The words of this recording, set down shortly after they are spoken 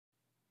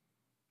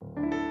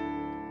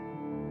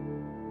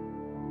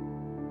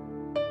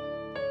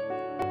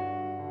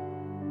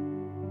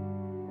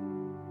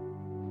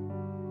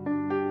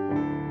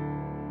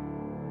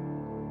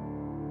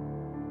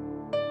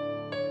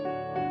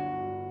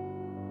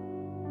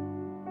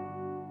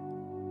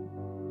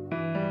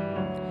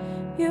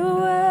You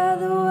were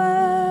the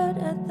Word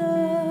at the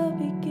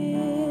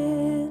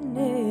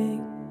beginning,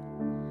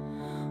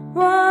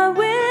 one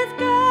with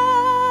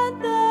God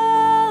the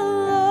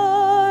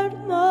Lord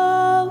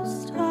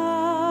Most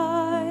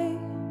High.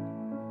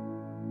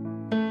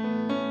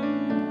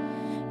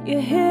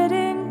 Your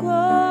hidden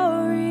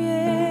glory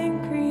in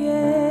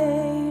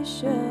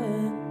creation,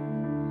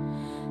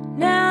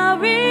 now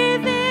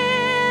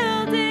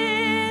revealed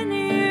in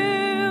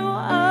you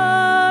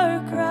are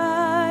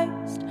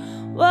Christ.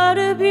 What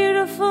a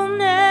beautiful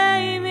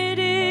name it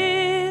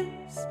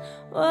is,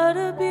 what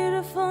a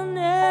beautiful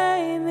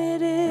name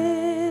it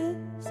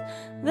is,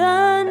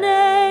 the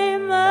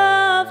name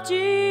of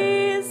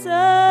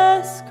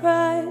Jesus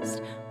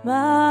Christ,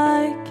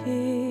 my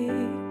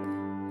King.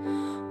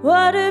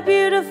 What a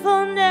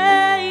beautiful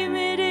name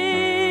it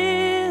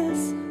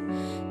is,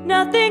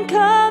 nothing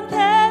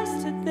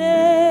compares to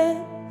this.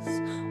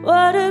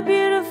 What a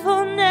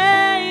beautiful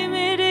name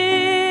it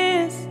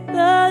is,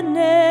 the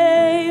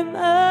name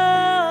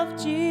of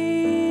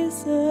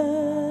Jesus.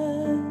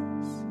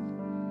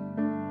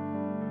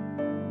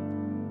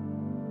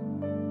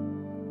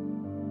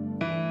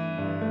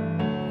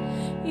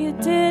 You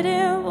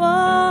didn't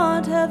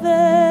want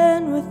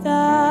heaven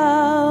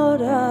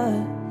without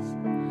us,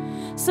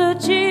 so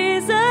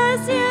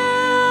Jesus,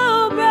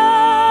 you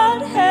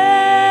brought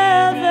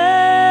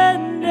heaven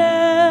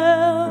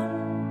down.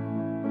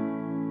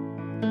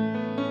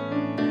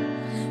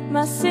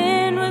 My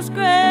sin was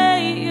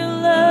great, your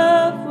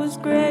love was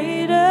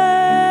greater.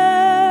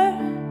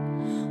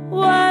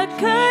 What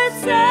could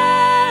separate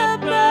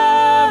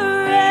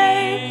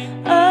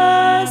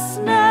us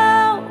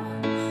now?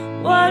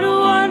 What a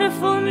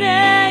wonderful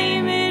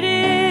name it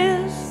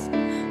is,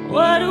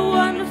 what a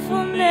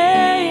wonderful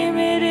name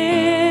it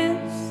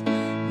is,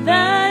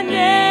 the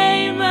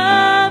name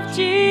of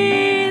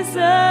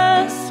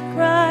Jesus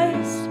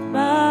Christ,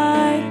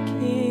 my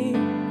King.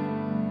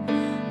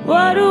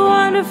 What a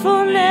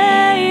wonderful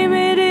name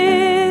it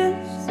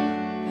is,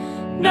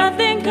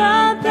 nothing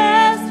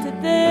compares to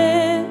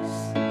this.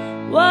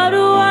 What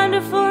a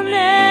wonderful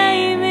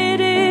name it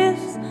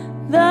is,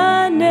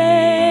 the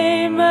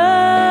name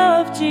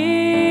of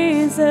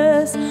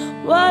Jesus.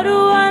 What a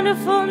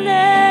wonderful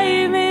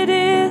name it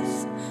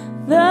is,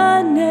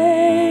 the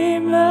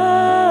name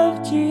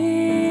of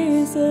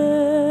Jesus.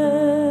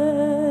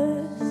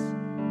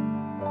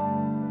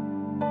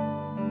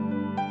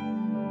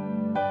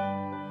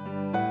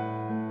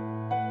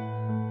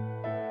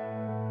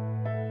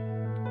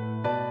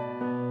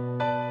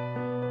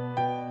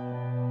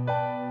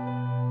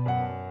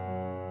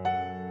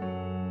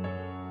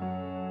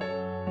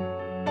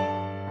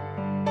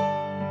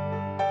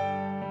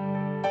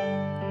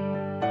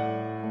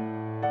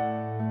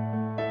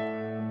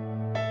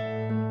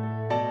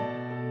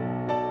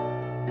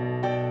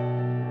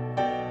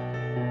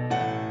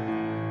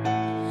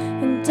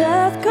 And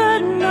death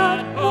could not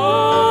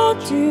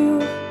hold you,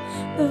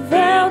 the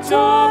veil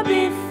tore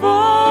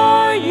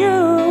before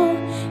you.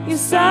 You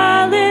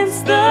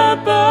silenced the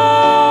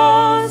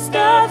boast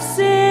of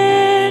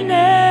sin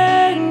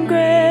and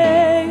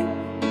grave.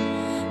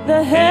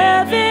 The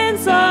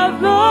heavens are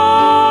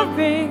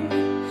roaring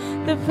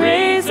the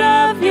praise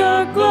of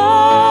your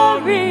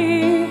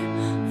glory,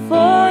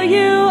 for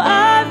you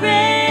are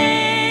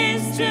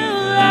raised to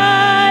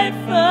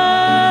life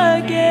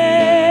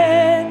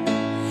again.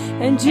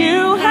 And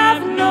you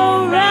have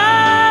no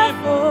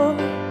rival,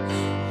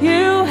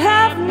 you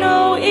have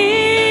no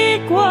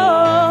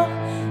equal,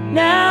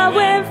 now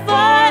and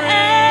forever,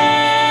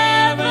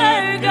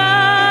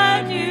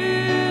 God,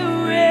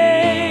 you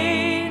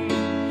reign.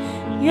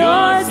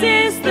 Yours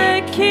is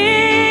the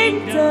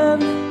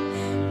kingdom,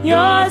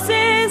 yours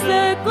is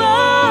the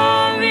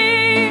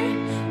glory,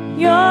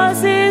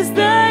 yours is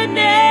the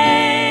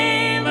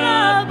name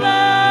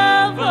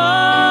above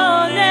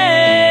all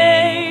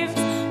names.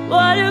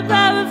 What a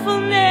powerful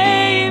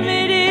name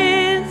it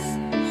is,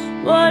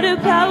 what a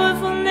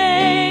powerful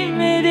name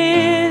it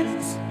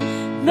is,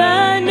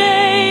 the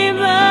name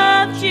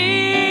of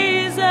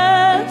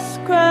Jesus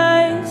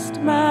Christ,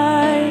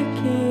 my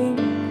King.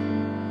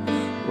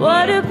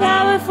 What a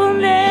powerful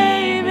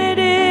name it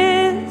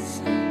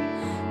is,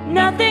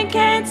 nothing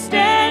can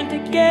stand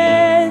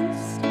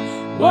against.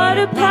 What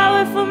a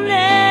powerful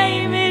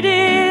name it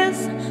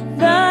is,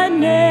 the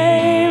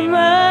name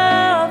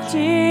of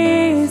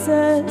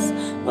Jesus.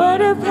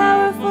 What a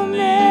powerful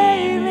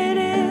name it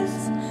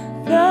is,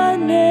 the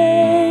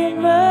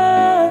name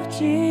of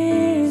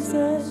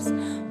Jesus.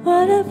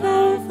 What a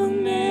powerful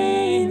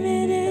name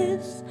it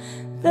is,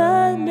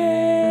 the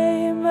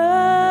name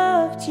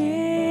of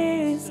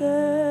Jesus.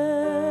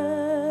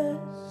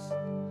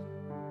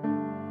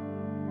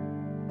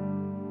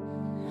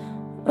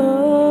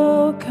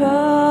 Oh,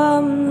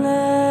 come,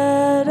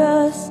 let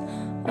us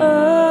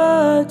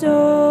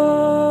adore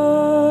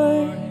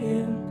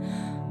Him.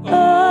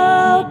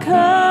 Oh,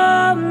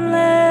 come,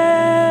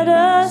 let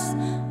us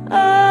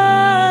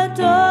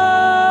adore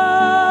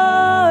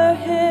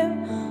Him.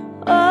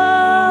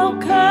 Oh,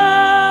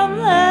 come,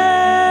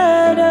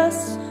 let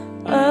us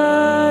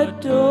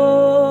adore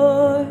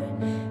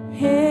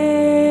Him.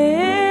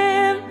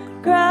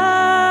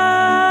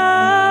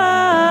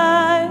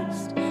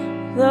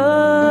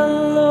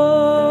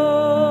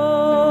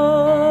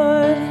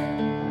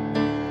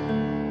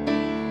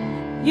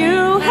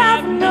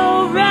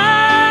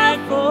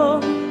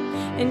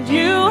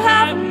 You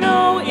have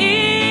no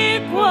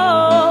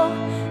equal,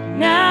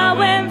 now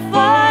and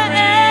forever,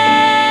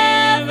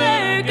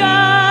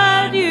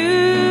 God,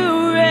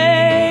 you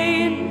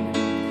reign.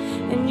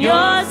 And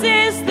yours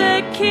is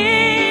the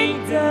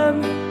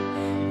kingdom,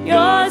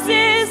 yours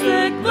is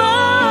the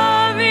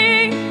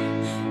glory,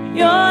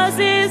 yours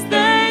is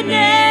the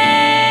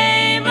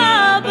name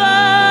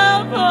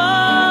above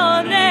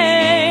all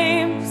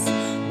names.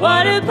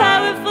 What a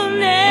powerful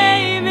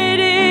name it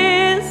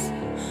is,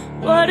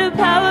 what a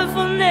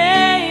powerful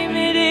name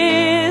it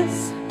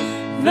is,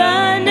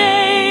 the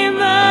name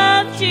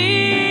of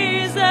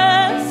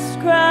Jesus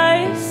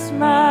Christ,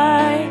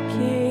 my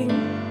King.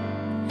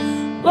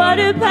 What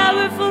a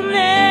powerful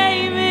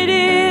name it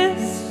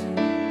is,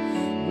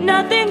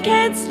 nothing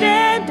can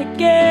stand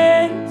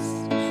against.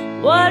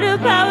 What a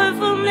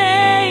powerful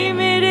name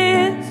it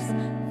is,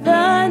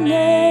 the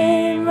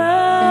name